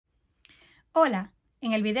Hola,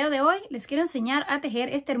 en el video de hoy les quiero enseñar a tejer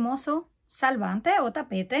este hermoso salvante o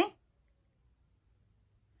tapete.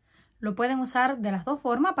 Lo pueden usar de las dos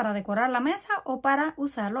formas, para decorar la mesa o para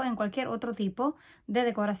usarlo en cualquier otro tipo de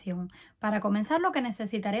decoración. Para comenzar, lo que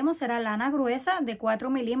necesitaremos será lana gruesa de 4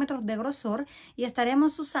 milímetros de grosor y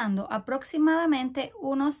estaremos usando aproximadamente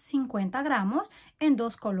unos 50 gramos en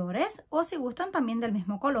dos colores, o si gustan también del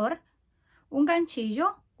mismo color. Un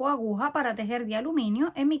ganchillo o aguja para tejer de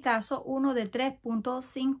aluminio, en mi caso uno de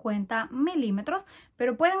 3.50 milímetros,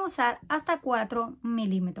 pero pueden usar hasta 4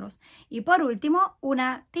 milímetros. Y por último,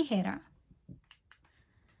 una tijera.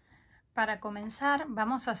 Para comenzar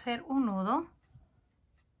vamos a hacer un nudo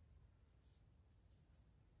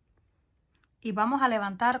y vamos a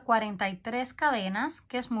levantar 43 cadenas,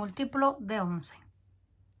 que es múltiplo de 11.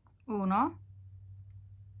 1,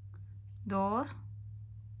 2,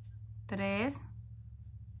 3,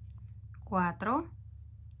 4,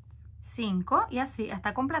 5 y así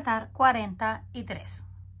hasta completar 43.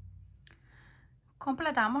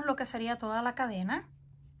 Completamos lo que sería toda la cadena.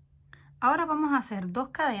 Ahora vamos a hacer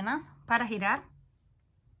dos cadenas para girar.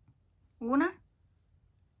 1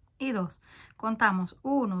 y 2. Contamos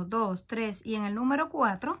 1, 2, 3 y en el número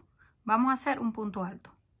 4 vamos a hacer un punto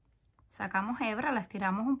alto. Sacamos hebra, la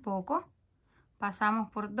estiramos un poco, pasamos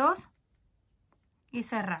por 2 y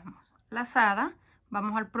cerramos. Lazada,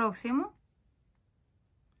 vamos al próximo.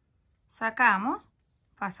 Sacamos,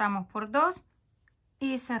 pasamos por 2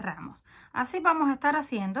 y cerramos. Así vamos a estar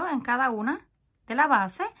haciendo en cada una de la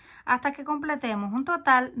base hasta que completemos un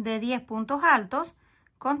total de 10 puntos altos,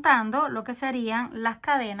 contando lo que serían las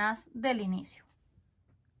cadenas del inicio.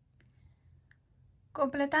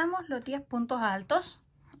 Completamos los 10 puntos altos.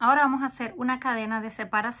 Ahora vamos a hacer una cadena de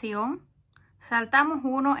separación. Saltamos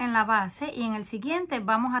uno en la base y en el siguiente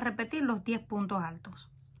vamos a repetir los 10 puntos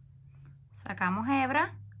altos. Sacamos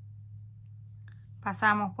hebra.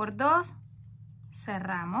 Pasamos por 2,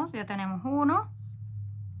 cerramos, ya tenemos 1,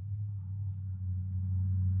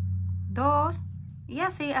 2 y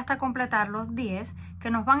así hasta completar los 10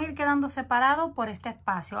 que nos van a ir quedando separados por este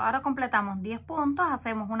espacio. Ahora completamos 10 puntos,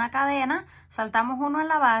 hacemos una cadena, saltamos uno en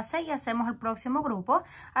la base y hacemos el próximo grupo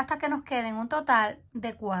hasta que nos queden un total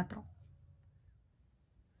de 4.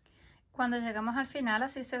 Cuando lleguemos al final,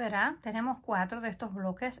 así se verá, tenemos 4 de estos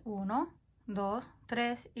bloques, 1, 2,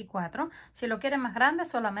 3 y 4. Si lo quieren más grande,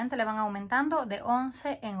 solamente le van aumentando de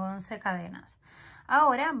 11 en 11 cadenas.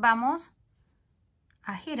 Ahora vamos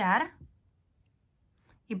a girar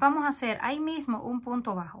y vamos a hacer ahí mismo un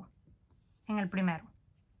punto bajo en el primero.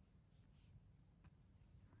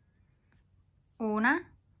 1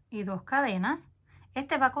 y 2 cadenas.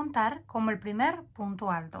 Este va a contar como el primer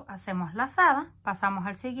punto alto. Hacemos lazada, pasamos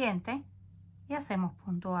al siguiente y hacemos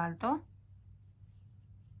punto alto.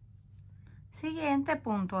 Siguiente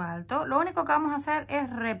punto alto. Lo único que vamos a hacer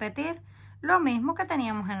es repetir lo mismo que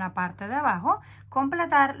teníamos en la parte de abajo,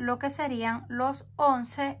 completar lo que serían los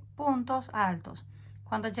 11 puntos altos.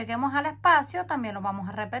 Cuando lleguemos al espacio también lo vamos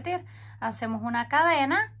a repetir. Hacemos una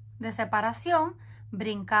cadena de separación,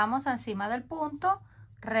 brincamos encima del punto,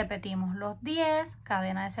 repetimos los 10,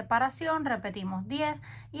 cadena de separación, repetimos 10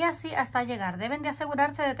 y así hasta llegar. Deben de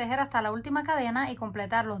asegurarse de tejer hasta la última cadena y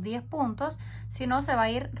completar los 10 puntos, si no se va a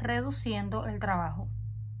ir reduciendo el trabajo.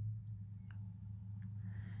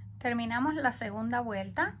 Terminamos la segunda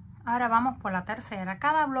vuelta. Ahora vamos por la tercera.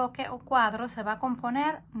 Cada bloque o cuadro se va a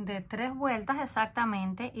componer de 3 vueltas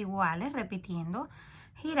exactamente iguales, repitiendo.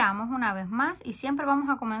 Giramos una vez más y siempre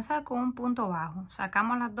vamos a comenzar con un punto bajo.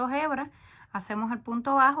 Sacamos las 2 hebras. Hacemos el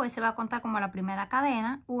punto bajo y se va a contar como la primera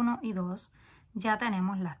cadena, 1 y 2. Ya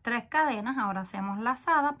tenemos las 3 cadenas, ahora hacemos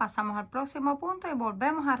lazada, pasamos al próximo punto y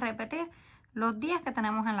volvemos a repetir los 10 que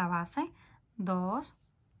tenemos en la base. 2,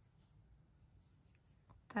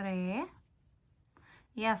 3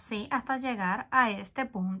 y así hasta llegar a este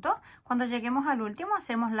punto. Cuando lleguemos al último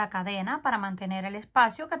hacemos la cadena para mantener el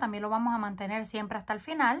espacio, que también lo vamos a mantener siempre hasta el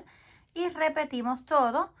final, y repetimos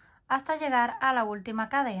todo hasta llegar a la última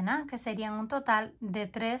cadena, que serían un total de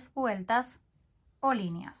 3 vueltas o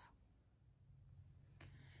líneas.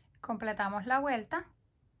 Completamos la vuelta.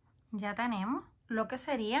 Ya tenemos lo que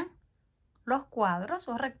serían los cuadros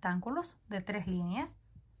o rectángulos de 3 líneas.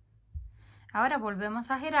 Ahora volvemos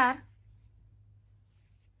a girar.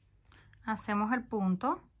 Hacemos el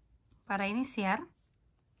punto para iniciar.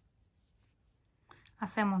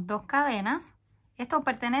 Hacemos 2 cadenas. Esto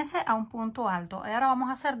pertenece a un punto alto. Ahora vamos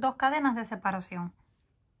a hacer 2 cadenas de separación.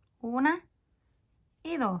 1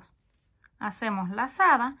 y 2. Hacemos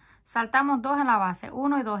lazada, saltamos 2 en la base,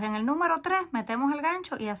 1 y 2. En el número 3 metemos el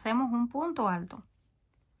gancho y hacemos un punto alto.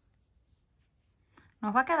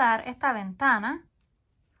 Nos va a quedar esta ventana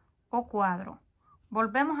o cuadro.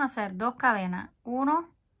 Volvemos a hacer 2 cadenas, 1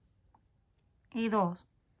 y 2,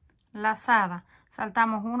 lazada,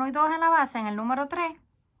 saltamos 1 y 2 en la base en el número 3,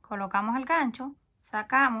 colocamos el gancho,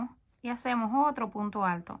 sacamos y hacemos otro punto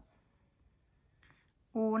alto.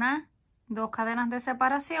 1, 2 cadenas de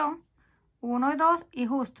separación, 1 y 2 y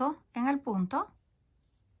justo en el punto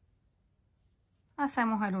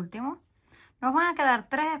hacemos el último. Nos van a quedar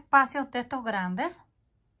 3 espacios de estos grandes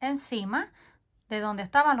encima de donde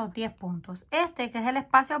estaban los 10 puntos. Este, que es el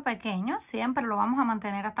espacio pequeño, siempre lo vamos a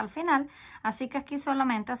mantener hasta el final, así que aquí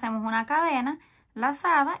solamente hacemos una cadena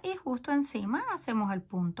lazada y justo encima hacemos el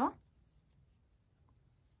punto.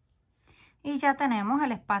 Y ya tenemos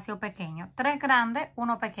el espacio pequeño, 3 grandes,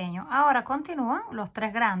 1 pequeño. Ahora continúan los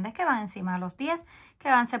 3 grandes que van encima de los 10, que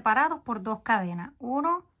van separados por 2 cadenas,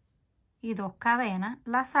 1 y 2 cadenas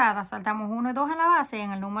lazadas, saltamos 1 y 2 en la base y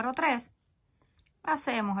en el número 3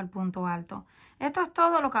 hacemos el punto alto. Esto es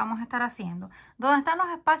todo lo que vamos a estar haciendo. Donde están los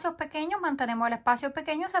espacios pequeños, mantenemos el espacio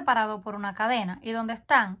pequeño separado por una cadena. Y donde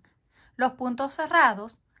están los puntos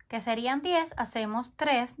cerrados, que serían 10, hacemos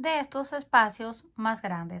 3 de estos espacios más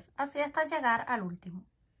grandes, así hasta llegar al último.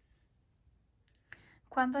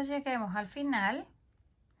 Cuando lleguemos al final,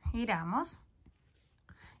 giramos.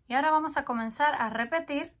 Y ahora vamos a comenzar a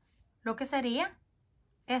repetir lo que serían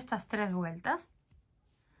estas 3 vueltas.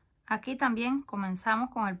 Aquí también comenzamos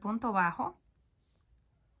con el punto bajo.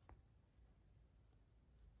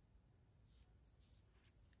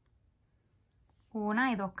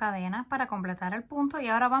 Una y 2 cadenas para completar el punto y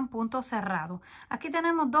ahora van puntos cerrados. Aquí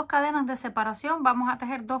tenemos 2 cadenas de separación, vamos a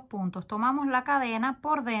tejer 2 puntos. Tomamos la cadena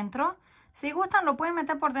por dentro. Si gustan lo pueden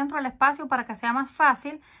meter por dentro del espacio para que sea más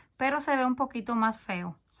fácil, pero se ve un poquito más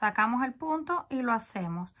feo. Sacamos el punto y lo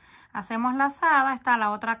hacemos. Hacemos lazada, está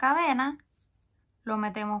la otra cadena, lo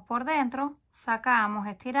metemos por dentro, sacamos,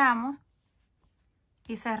 estiramos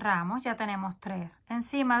y cerramos. Ya tenemos 3.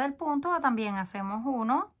 Encima del punto también hacemos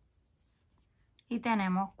 1. Y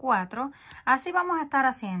tenemos 4. Así vamos a estar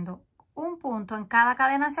haciendo un punto en cada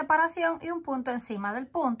cadena de separación y un punto encima del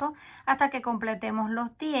punto hasta que completemos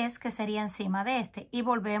los 10 que sería encima de este. Y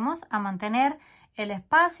volvemos a mantener el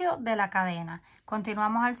espacio de la cadena.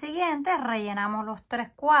 Continuamos al siguiente, rellenamos los 3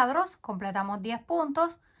 cuadros, completamos 10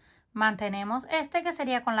 puntos, mantenemos este que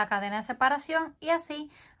sería con la cadena de separación y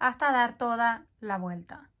así hasta dar toda la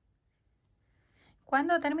vuelta.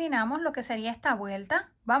 Cuando terminamos lo que sería esta vuelta,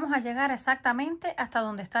 vamos a llegar exactamente hasta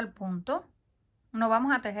donde está el punto. No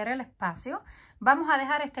vamos a tejer el espacio. Vamos a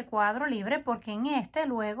dejar este cuadro libre porque en este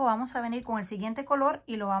luego vamos a venir con el siguiente color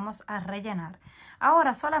y lo vamos a rellenar.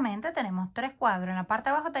 Ahora solamente tenemos 3 cuadros. En la parte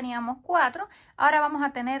de abajo teníamos 4. Ahora vamos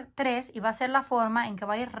a tener 3 y va a ser la forma en que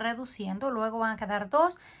va a ir reduciendo. Luego van a quedar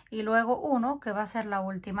 2 y luego 1 que va a ser la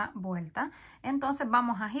última vuelta. Entonces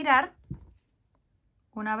vamos a girar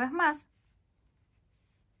una vez más.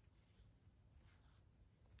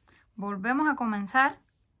 Volvemos a comenzar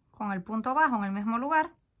con el punto bajo en el mismo lugar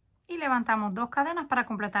y levantamos 2 cadenas para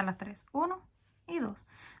completar las 3. 1 y 2.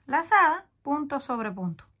 Lazada, punto sobre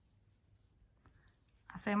punto.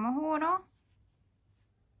 Hacemos 1,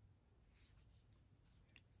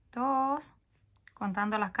 2,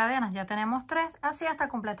 contando las cadenas ya tenemos 3, así hasta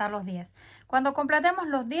completar los 10. Cuando completemos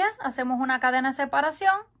los 10, hacemos una cadena de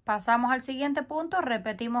separación, pasamos al siguiente punto,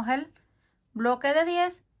 repetimos el bloque de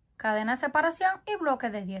 10, cadena de separación y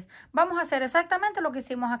bloque de 10. Vamos a hacer exactamente lo que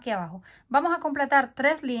hicimos aquí abajo. Vamos a completar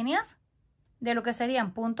 3 líneas de lo que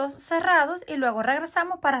serían puntos cerrados y luego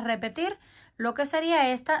regresamos para repetir lo que sería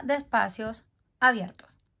esta de espacios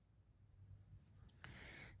abiertos.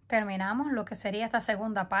 Terminamos lo que sería esta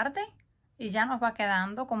segunda parte y ya nos va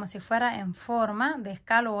quedando como si fuera en forma de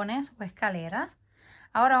escalones o escaleras.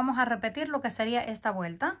 Ahora vamos a repetir lo que sería esta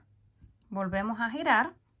vuelta. Volvemos a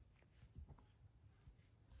girar.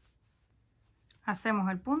 Hacemos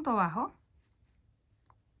el punto bajo,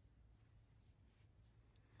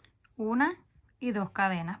 1 y 2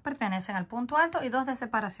 cadenas, pertenecen al punto alto y 2 de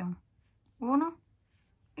separación, 1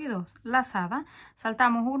 y 2, lazada,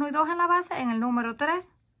 saltamos 1 y 2 en la base, en el número 3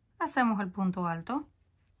 hacemos el punto alto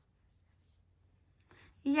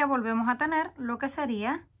y ya volvemos a tener lo que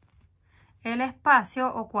sería el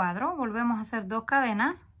espacio o cuadro. Volvemos a hacer 2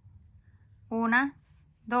 cadenas, 1,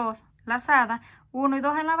 2, lazada, 1 y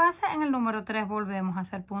 2 en la base, en el número 3 volvemos a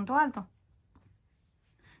hacer punto alto.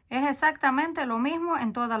 Es exactamente lo mismo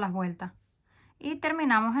en todas las vueltas. Y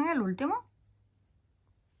terminamos en el último.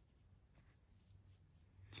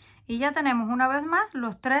 Y ya tenemos una vez más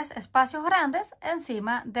los 3 espacios grandes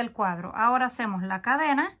encima del cuadro. Ahora hacemos la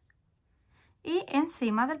cadena y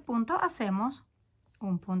encima del punto hacemos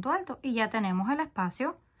un punto alto. Y ya tenemos el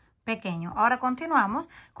espacio pequeño. Ahora continuamos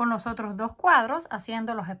con los otros dos cuadros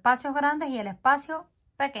haciendo los espacios grandes y el espacio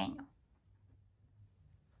pequeño.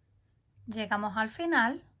 Llegamos al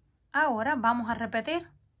final. Ahora vamos a repetir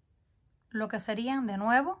lo que serían de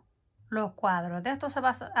nuevo los cuadros. De esto se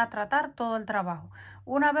va a tratar todo el trabajo.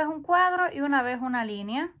 Una vez un cuadro y una vez una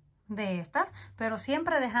línea de estas, pero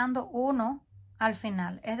siempre dejando uno al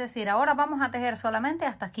final. Es decir, ahora vamos a tejer solamente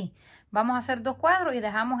hasta aquí. Vamos a hacer dos cuadros y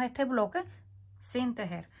dejamos este bloque sin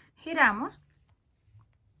tejer. Giramos,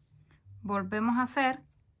 volvemos a hacer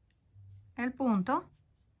el punto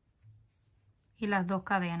y las dos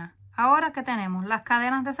cadenas. Ahora que tenemos las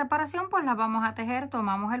cadenas de separación, pues las vamos a tejer.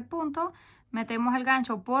 Tomamos el punto, metemos el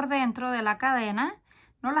gancho por dentro de la cadena.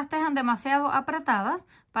 No las tejan demasiado apretadas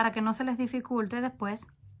para que no se les dificulte después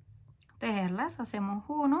tejerlas. Hacemos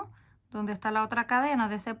uno donde está la otra cadena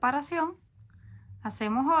de separación,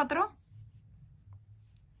 hacemos otro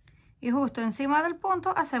y justo encima del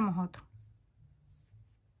punto hacemos otro.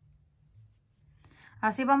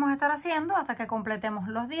 Así vamos a estar haciendo hasta que completemos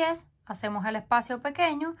los 10. Hacemos el espacio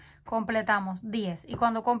pequeño, completamos 10 y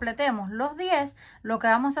cuando completemos los 10 lo que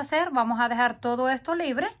vamos a hacer, vamos a dejar todo esto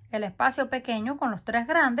libre, el espacio pequeño con los 3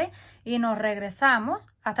 grandes y nos regresamos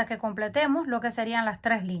hasta que completemos lo que serían las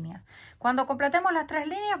 3 líneas. Cuando completemos las 3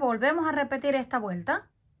 líneas volvemos a repetir esta vuelta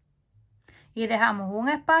y dejamos un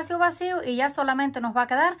espacio vacío y ya solamente nos va a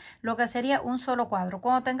quedar lo que sería un solo cuadro.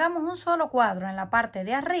 Cuando tengamos un solo cuadro en la parte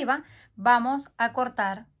de arriba vamos a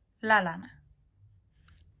cortar la lana.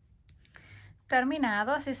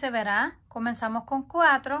 Terminado, así se verá. Comenzamos con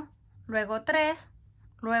 4, luego 3,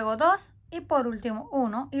 luego 2 y por último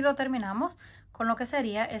 1 y lo terminamos con lo que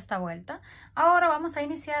sería esta vuelta. Ahora vamos a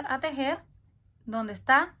iniciar a tejer donde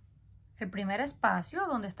está el primer espacio,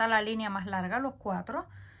 donde está la línea más larga, los 4.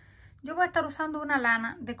 Yo voy a estar usando una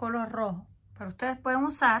lana de color rojo, pero ustedes pueden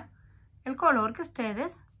usar el color que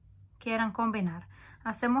ustedes quieran combinar.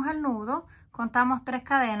 Hacemos el nudo, contamos 3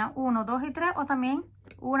 cadenas, 1, 2 y 3 o también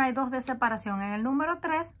 1 y 2 de separación. En el número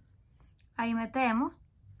 3, ahí metemos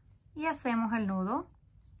y hacemos el nudo.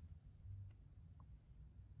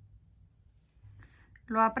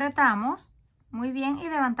 Lo apretamos muy bien y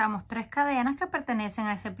levantamos 3 cadenas que pertenecen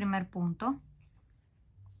a ese primer punto.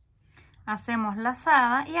 Hacemos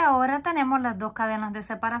lazada y ahora tenemos las 2 cadenas de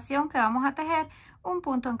separación que vamos a tejer un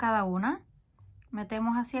punto en cada una.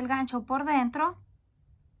 Metemos así el gancho por dentro.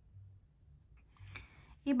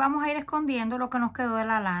 Y vamos a ir escondiendo lo que nos quedó de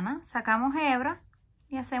la lana. Sacamos hebra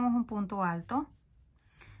y hacemos un punto alto.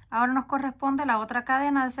 Ahora nos corresponde la otra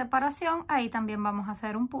cadena de separación. Ahí también vamos a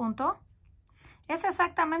hacer un punto. Es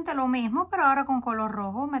exactamente lo mismo, pero ahora con color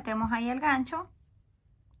rojo. Metemos ahí el gancho.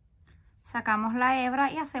 Sacamos la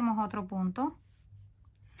hebra y hacemos otro punto.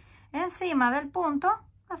 Encima del punto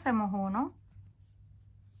hacemos uno.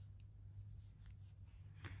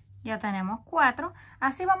 Ya tenemos 4.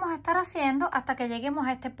 Así vamos a estar haciendo hasta que lleguemos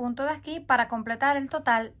a este punto de aquí para completar el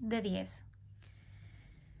total de 10.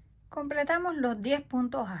 Completamos los 10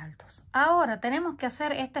 puntos altos. Ahora tenemos que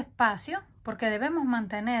hacer este espacio porque debemos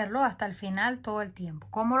mantenerlo hasta el final todo el tiempo.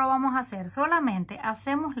 ¿Cómo lo vamos a hacer? Solamente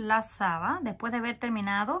hacemos lazada después de haber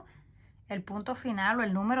terminado el punto final o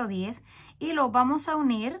el número 10 y lo vamos a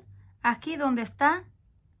unir aquí donde está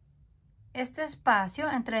este espacio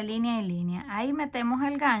entre línea y línea. Ahí metemos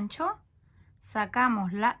el gancho,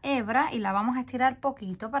 sacamos la hebra y la vamos a estirar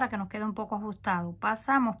poquito para que nos quede un poco ajustado.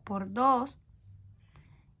 Pasamos por 2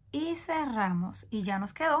 y cerramos y ya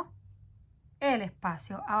nos quedó el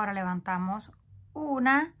espacio. Ahora levantamos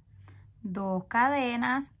 1, 2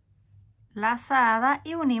 cadenas, lazada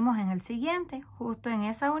y unimos en el siguiente. Justo en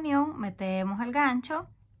esa unión metemos el gancho,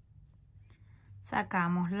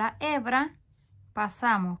 sacamos la hebra,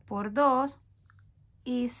 pasamos por 2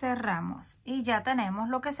 y cerramos y ya tenemos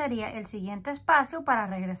lo que sería el siguiente espacio para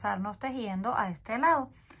regresarnos tejiendo a este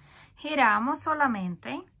lado. Giramos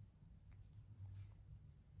solamente,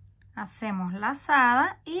 hacemos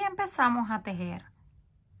lazada y empezamos a tejer.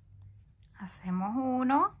 Hacemos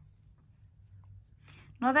 1.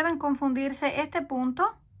 No deben confundirse, este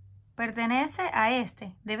punto pertenece a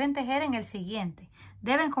este, deben tejer en el siguiente,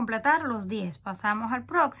 deben completar los 10. Pasamos al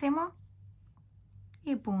próximo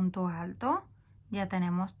y punto alto. Ya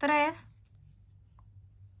tenemos 3,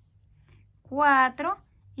 4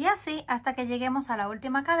 y así hasta que lleguemos a la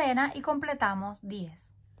última cadena y completamos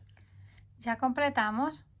 10. Ya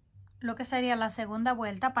completamos lo que sería la segunda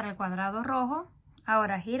vuelta para el cuadrado rojo.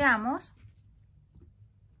 Ahora giramos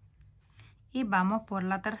y vamos por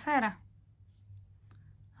la tercera.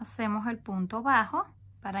 Hacemos el punto bajo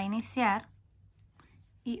para iniciar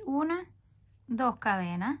y 1, 2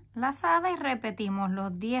 cadenas, lazada y repetimos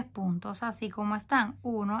los 10 puntos así como están,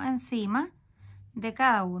 uno encima de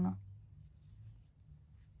cada uno.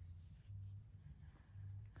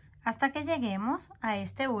 Hasta que lleguemos a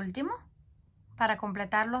este último. Para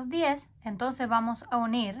completar los 10, entonces vamos a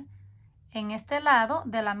unir en este lado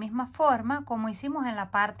de la misma forma como hicimos en la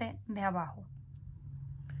parte de abajo.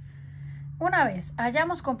 Una vez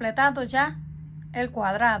hayamos completado ya el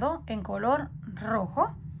cuadrado en color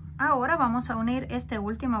rojo, ahora vamos a unir esta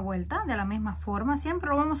última vuelta de la misma forma. Siempre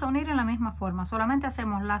lo vamos a unir en la misma forma. Solamente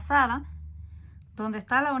hacemos lazada donde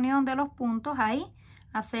está la unión de los puntos. Ahí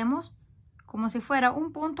hacemos como si fuera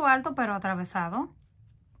un punto alto pero atravesado.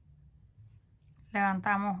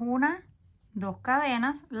 Levantamos una, 2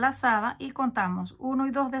 cadenas, lazada y contamos 1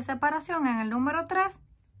 y 2 de separación. En el número 3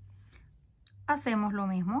 hacemos lo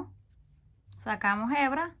mismo. Sacamos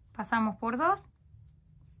hebra, pasamos por 2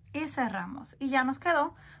 y cerramos. Y ya nos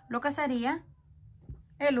quedó lo que sería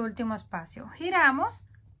el último espacio. Giramos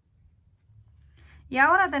y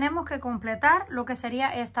ahora tenemos que completar lo que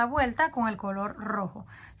sería esta vuelta con el color rojo.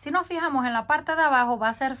 Si nos fijamos en la parte de abajo va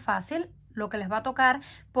a ser fácil lo que les va a tocar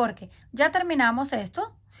porque ya terminamos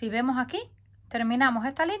esto. Si vemos aquí, terminamos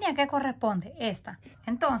esta línea que corresponde esta.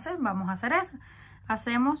 Entonces vamos a hacer eso.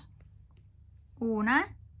 Hacemos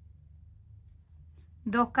una,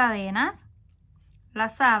 2 cadenas,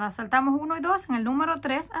 lazadas, saltamos 1 y 2, en el número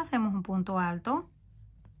 3 hacemos un punto alto.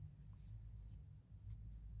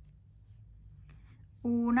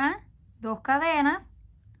 Una, 2 cadenas,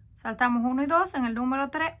 saltamos 1 y 2, en el número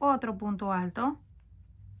 3 otro punto alto.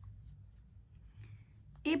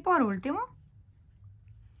 Y por último,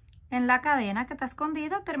 en la cadena que está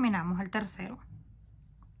escondida terminamos el tercero.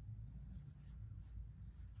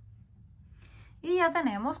 Y ya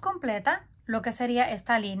tenemos completa lo que sería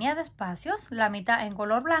esta línea de espacios, la mitad en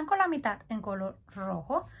color blanco, la mitad en color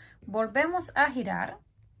rojo. Volvemos a girar.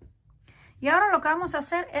 Y ahora lo que vamos a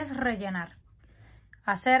hacer es rellenar.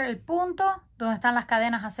 Hacer el punto, donde están las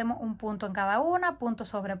cadenas hacemos un punto en cada una, punto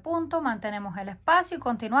sobre punto, mantenemos el espacio y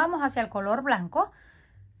continuamos hacia el color blanco.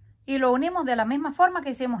 Y lo unimos de la misma forma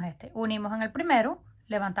que hicimos este. Unimos en el primero,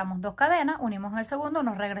 levantamos 2 cadenas, unimos en el segundo,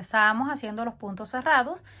 nos regresamos haciendo los puntos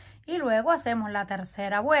cerrados y luego hacemos la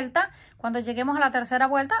tercera vuelta. Cuando lleguemos a la tercera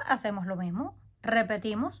vuelta hacemos lo mismo.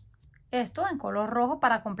 Repetimos esto en color rojo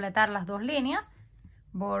para completar las 2 líneas.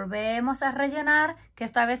 Volvemos a rellenar, que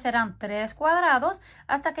esta vez serán 3 cuadrados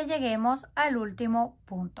hasta que lleguemos al último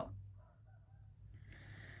punto.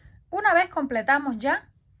 Una vez completamos ya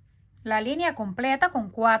la línea completa con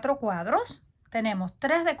 4 cuadros, tenemos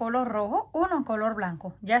 3 de color rojo, 1 en color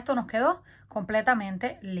blanco. Ya esto nos quedó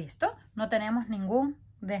completamente listo. No tenemos ningún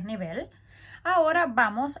desnivel. Ahora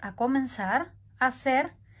vamos a comenzar a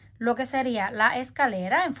hacer lo que sería la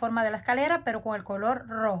escalera en forma de la escalera, pero con el color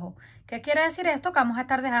rojo. ¿Qué quiere decir esto? Que vamos a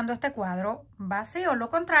estar dejando este cuadro vacío, lo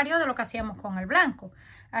contrario de lo que hacíamos con el blanco.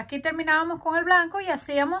 Aquí terminábamos con el blanco y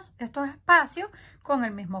hacíamos estos espacios con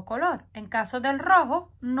el mismo color. En caso del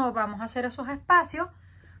rojo, no vamos a hacer esos espacios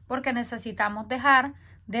porque necesitamos dejar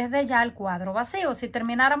desde ya el cuadro vacío. Si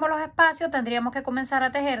termináramos los espacios, tendríamos que comenzar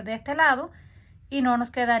a tejer de este lado y no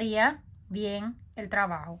nos quedaría bien el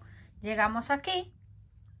trabajo. Llegamos aquí,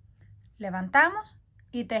 levantamos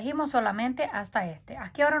y tejimos solamente hasta este.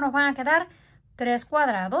 Aquí ahora nos van a quedar 3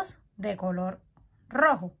 cuadrados de color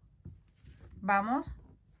rojo. Vamos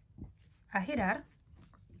a girar.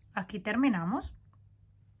 Aquí terminamos.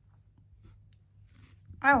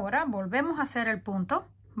 Ahora volvemos a hacer el punto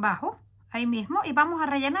bajo ahí mismo y vamos a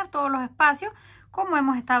rellenar todos los espacios como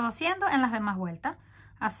hemos estado haciendo en las demás vueltas.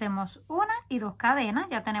 Hacemos 1 y 2 cadenas,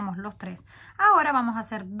 ya tenemos los 3. Ahora vamos a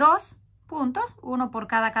hacer 2 puntos, uno por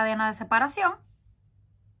cada cadena de separación.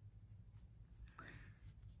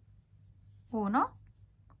 1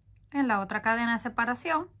 en la otra cadena de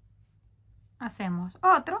separación hacemos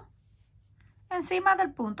otro, encima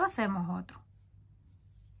del punto hacemos otro.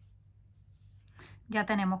 Ya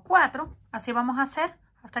tenemos 4, así vamos a hacer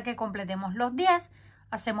hasta que completemos los 10.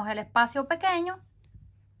 Hacemos el espacio pequeño,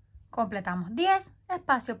 completamos 10,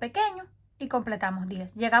 espacio pequeño y completamos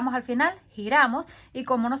 10. Llegamos al final, giramos y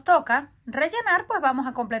como nos toca rellenar, pues vamos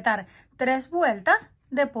a completar 3 vueltas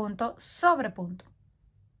de punto sobre punto.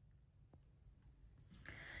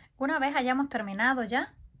 Una vez hayamos terminado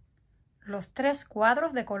ya los 3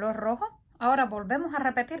 cuadros de color rojo, ahora volvemos a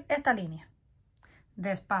repetir esta línea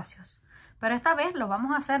de espacios. Pero esta vez lo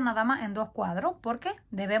vamos a hacer nada más en 2 cuadros porque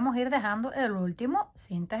debemos ir dejando el último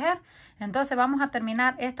sin tejer. Entonces vamos a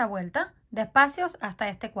terminar esta vuelta de espacios hasta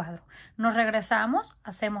este cuadro. Nos regresamos,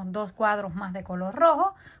 hacemos 2 cuadros más de color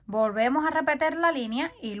rojo, volvemos a repetir la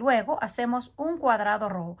línea y luego hacemos un cuadrado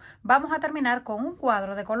rojo. Vamos a terminar con un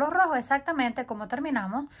cuadro de color rojo exactamente como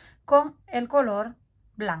terminamos con el color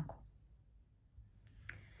blanco.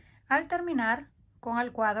 Al terminar con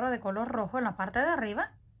el cuadro de color rojo en la parte de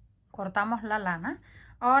arriba, cortamos la lana.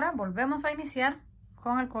 Ahora volvemos a iniciar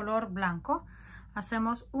con el color blanco,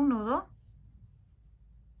 hacemos un nudo,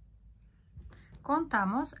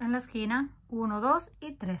 contamos en la esquina 1, 2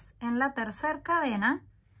 y 3. En la tercera cadena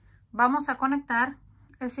vamos a conectar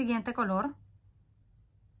el siguiente color.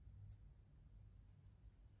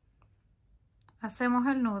 Hacemos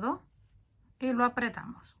el nudo y lo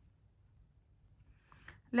apretamos.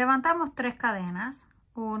 Levantamos 3 cadenas,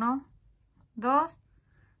 1, 2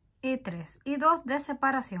 y 3 y 2 de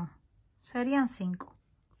separación, serían 5.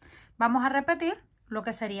 Vamos a repetir lo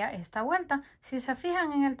que sería esta vuelta. Si se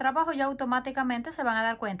fijan en el trabajo, ya automáticamente se van a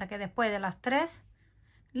dar cuenta que después de las 3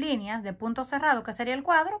 líneas de punto cerrado, que sería el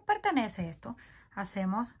cuadro, pertenece esto.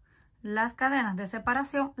 Hacemos las cadenas de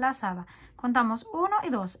separación lazada, contamos 1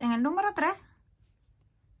 y 2. En el número 3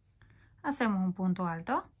 hacemos un punto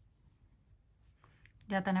alto.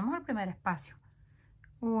 Ya tenemos el primer espacio.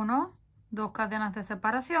 1, 2 cadenas de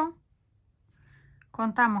separación,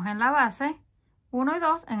 contamos en la base 1 y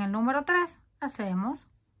 2. En el número 3 hacemos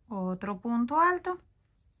otro punto alto,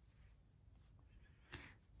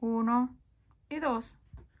 1 y 2,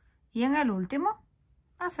 y en el último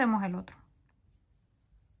hacemos el otro.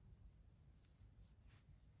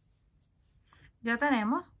 Ya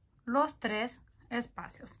tenemos los 3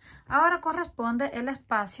 espacios. Ahora corresponde el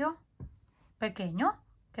espacio pequeño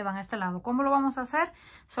que va a este lado. ¿Cómo lo vamos a hacer?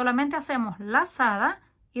 Solamente hacemos lazada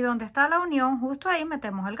y donde está la unión, justo ahí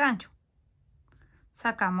metemos el gancho.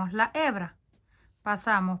 Sacamos la hebra,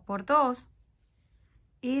 pasamos por 2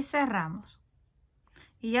 y cerramos.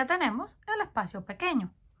 Y ya tenemos el espacio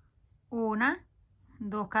pequeño. 1,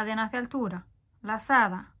 2 cadenas de altura,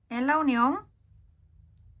 lazada en la unión,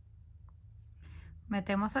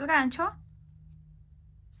 metemos el gancho,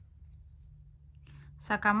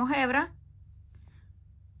 sacamos hebra,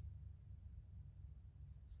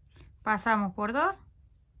 pasamos por 2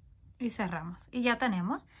 y cerramos. Y ya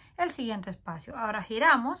tenemos el siguiente espacio. Ahora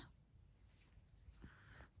giramos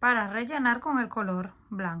para rellenar con el color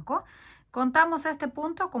blanco. Contamos este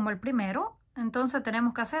punto como el primero, entonces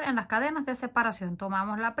tenemos que hacer en las cadenas de separación.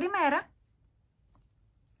 Tomamos la primera,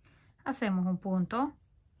 hacemos un punto,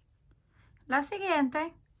 la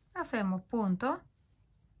siguiente hacemos punto,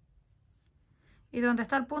 y donde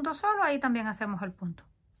está el punto solo, ahí también hacemos el punto.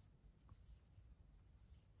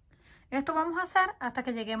 Esto vamos a hacer hasta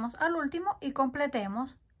que lleguemos al último y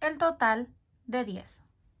completemos el total de 10.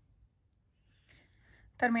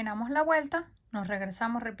 Terminamos la vuelta, nos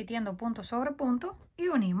regresamos repitiendo punto sobre punto y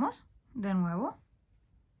unimos de nuevo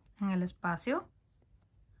en el espacio.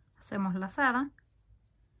 Hacemos lazada,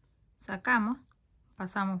 sacamos,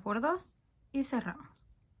 pasamos por 2 y cerramos.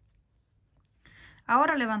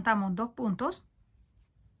 Ahora levantamos 2 puntos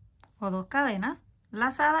o 2 cadenas,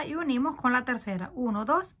 lazada y unimos con la tercera, 1,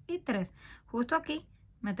 2 y 3. Justo aquí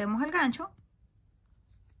metemos el gancho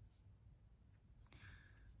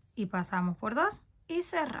y pasamos por 2 y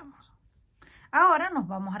cerramos. Ahora nos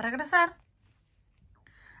vamos a regresar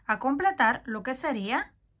a completar lo que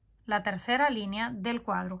sería la tercera línea del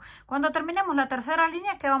cuadro. Cuando terminemos la tercera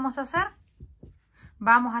línea, ¿qué vamos a hacer?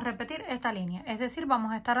 Vamos a repetir esta línea, es decir,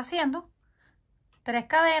 vamos a estar haciendo 3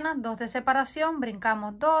 cadenas, 2 de separación,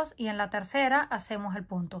 brincamos 2 y en la tercera hacemos el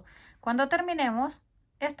punto. Cuando terminemos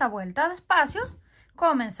esta vuelta de espacios,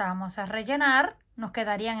 comenzamos a rellenar. Nos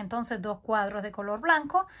quedarían entonces 2 cuadros de color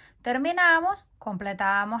blanco. Terminamos,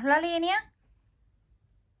 completamos la línea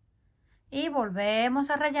y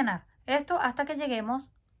volvemos a rellenar. Esto hasta que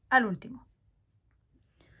lleguemos al último.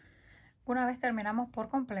 Una vez terminamos por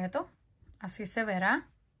completo, así se verá.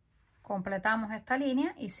 Completamos esta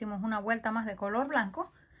línea, hicimos una vuelta más de color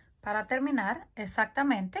blanco para terminar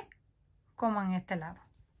exactamente como en este lado.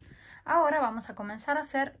 Ahora vamos a comenzar a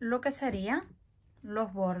hacer lo que serían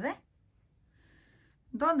los bordes.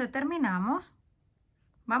 Donde terminamos,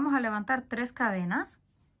 vamos a levantar 3 cadenas,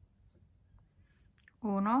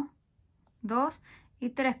 1, 2 y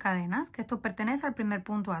 3 cadenas, que esto pertenece al primer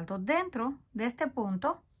punto alto. Dentro de este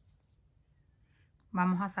punto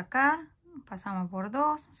vamos a sacar, pasamos por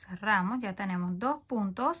 2, cerramos, ya tenemos 2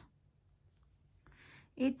 puntos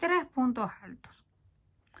y 3 puntos altos.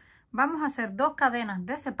 Vamos a hacer 2 cadenas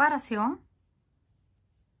de separación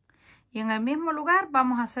y en el mismo lugar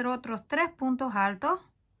vamos a hacer otros 3 puntos altos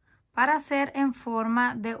para hacer en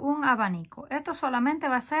forma de un abanico. Esto solamente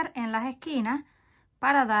va a ser en las esquinas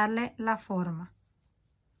para darle la forma.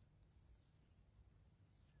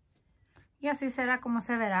 Y así será como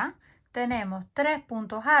se verá. Tenemos 3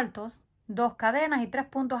 puntos altos, 2 cadenas y 3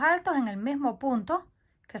 puntos altos en el mismo punto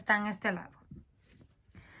que está en este lado.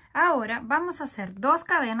 Ahora vamos a hacer 2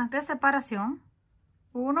 cadenas de separación,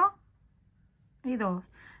 1 y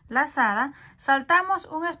 2, lazada, saltamos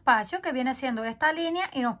un espacio que viene siendo esta línea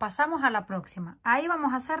y nos pasamos a la próxima. Ahí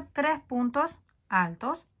vamos a hacer 3 puntos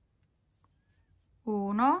altos.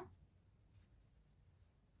 1,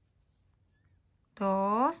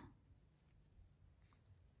 2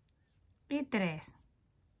 y 3.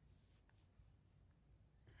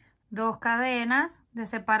 2 cadenas de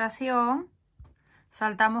separación,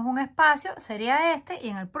 saltamos un espacio, sería este, y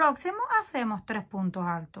en el próximo hacemos 3 puntos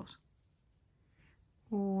altos.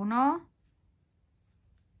 1,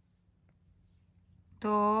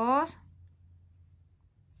 2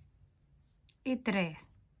 y 3.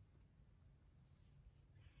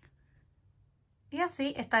 Y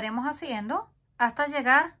así estaremos haciendo hasta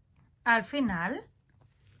llegar al final,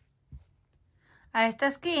 a esta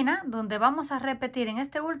esquina donde vamos a repetir en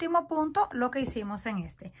este último punto lo que hicimos en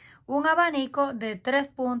este. Un abanico de 3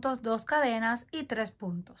 puntos, 2 cadenas y 3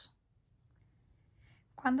 puntos.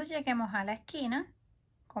 Cuando lleguemos a la esquina,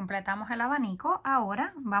 completamos el abanico.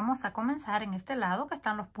 Ahora vamos a comenzar en este lado que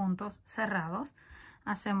están los puntos cerrados.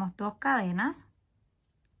 Hacemos 2 cadenas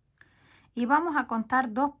y vamos a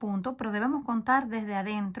contar 2 puntos, pero debemos contar desde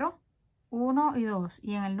adentro 1 y 2.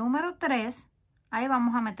 Y en el número 3, ahí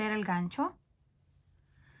vamos a meter el gancho.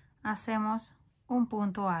 Hacemos un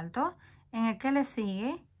punto alto. En el que le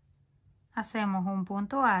sigue, hacemos un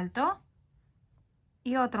punto alto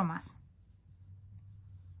y otro más.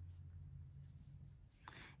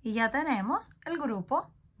 Y ya tenemos el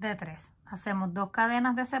grupo de 3. Hacemos 2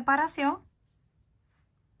 cadenas de separación.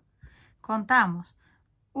 Contamos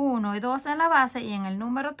 1 y 2 en la base y en el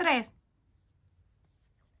número 3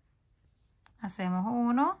 hacemos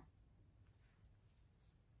 1,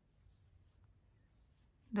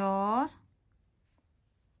 2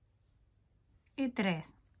 y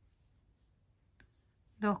 3.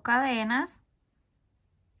 2 cadenas.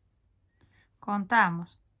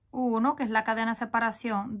 Contamos 1, que es la cadena de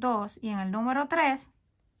separación, 2 y en el número 3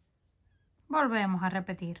 volvemos a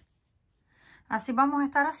repetir. Así vamos a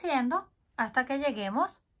estar haciendo hasta que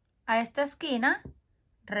lleguemos a esta esquina.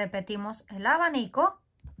 Repetimos el abanico.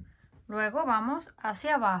 Luego vamos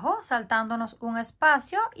hacia abajo saltándonos un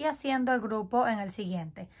espacio y haciendo el grupo en el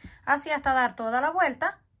siguiente. Así hasta dar toda la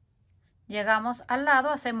vuelta. Llegamos al lado,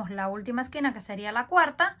 hacemos la última esquina que sería la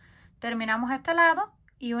cuarta. Terminamos este lado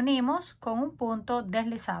y unimos con un punto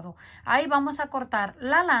deslizado. Ahí vamos a cortar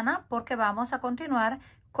la lana porque vamos a continuar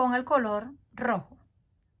con el color rojo.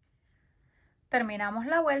 Terminamos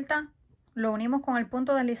la vuelta, lo unimos con el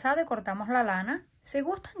punto deslizado y cortamos la lana. Si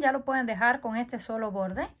gustan ya lo pueden dejar con este solo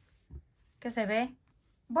borde, que se ve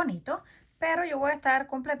bonito, pero yo voy a estar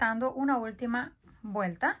completando una última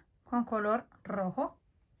vuelta con color rojo.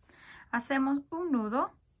 Hacemos un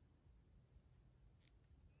nudo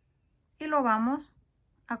y lo vamos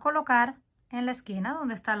a colocar en la esquina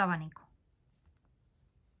donde está el abanico.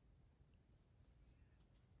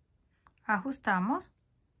 Ajustamos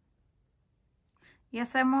y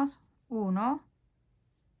hacemos 1,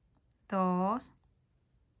 2,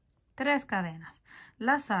 3 cadenas,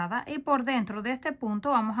 lazada, y por dentro de este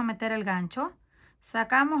punto vamos a meter el gancho.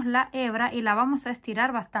 Sacamos la hebra y la vamos a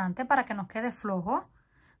estirar bastante para que nos quede flojo.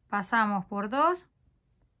 Pasamos por 2,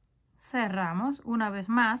 cerramos una vez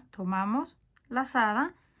más, tomamos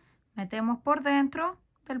lazada, metemos por dentro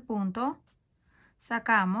del punto,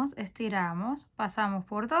 sacamos, estiramos, pasamos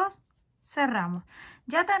por 2, cerramos.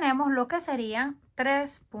 Ya tenemos lo que serían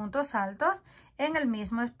 3 puntos altos en el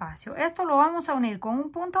mismo espacio. Esto lo vamos a unir con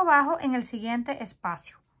un punto bajo en el siguiente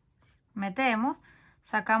espacio. Metemos,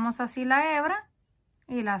 sacamos así la hebra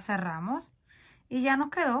y la cerramos y ya nos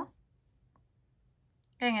quedó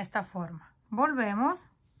en esta forma.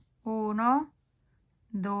 Volvemos, 1,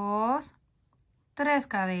 2, 3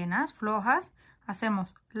 cadenas flojas,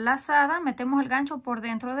 hacemos lazada, metemos el gancho por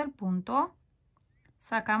dentro del punto,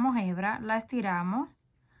 sacamos hebra, la estiramos,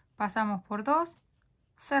 pasamos por 2,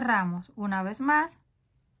 cerramos una vez más,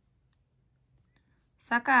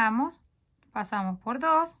 sacamos, pasamos por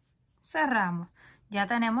 2, cerramos. Ya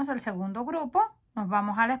tenemos el segundo grupo, nos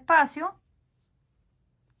vamos al espacio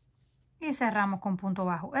y cerramos con punto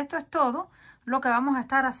bajo. Esto es todo lo que vamos a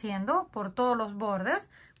estar haciendo por todos los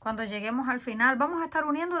bordes. Cuando lleguemos al final vamos a estar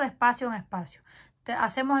uniendo de espacio en espacio.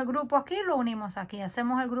 Hacemos el grupo aquí, lo unimos aquí,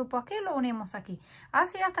 hacemos el grupo aquí, lo unimos aquí.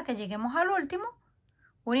 Así hasta que lleguemos al último,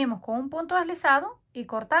 unimos con un punto deslizado y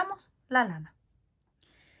cortamos la lana.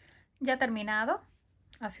 Ya terminado,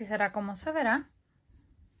 así será como se verá.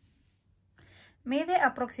 Mide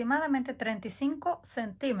aproximadamente 35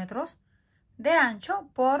 centímetros de ancho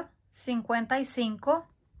por 55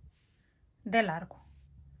 de largo.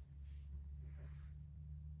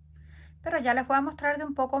 Pero ya les voy a mostrar de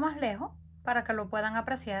un poco más lejos para que lo puedan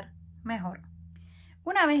apreciar mejor.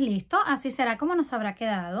 Una vez listo, así será como nos habrá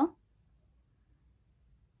quedado.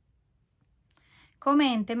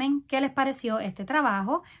 Coméntenme qué les pareció este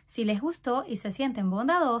trabajo. Si les gustó y se sienten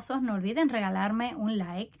bondadosos, no olviden regalarme un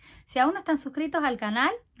like. Si aún no están suscritos al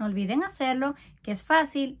canal, no olviden hacerlo, que es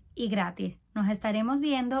fácil y gratis. Nos estaremos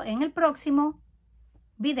viendo en el próximo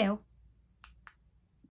video.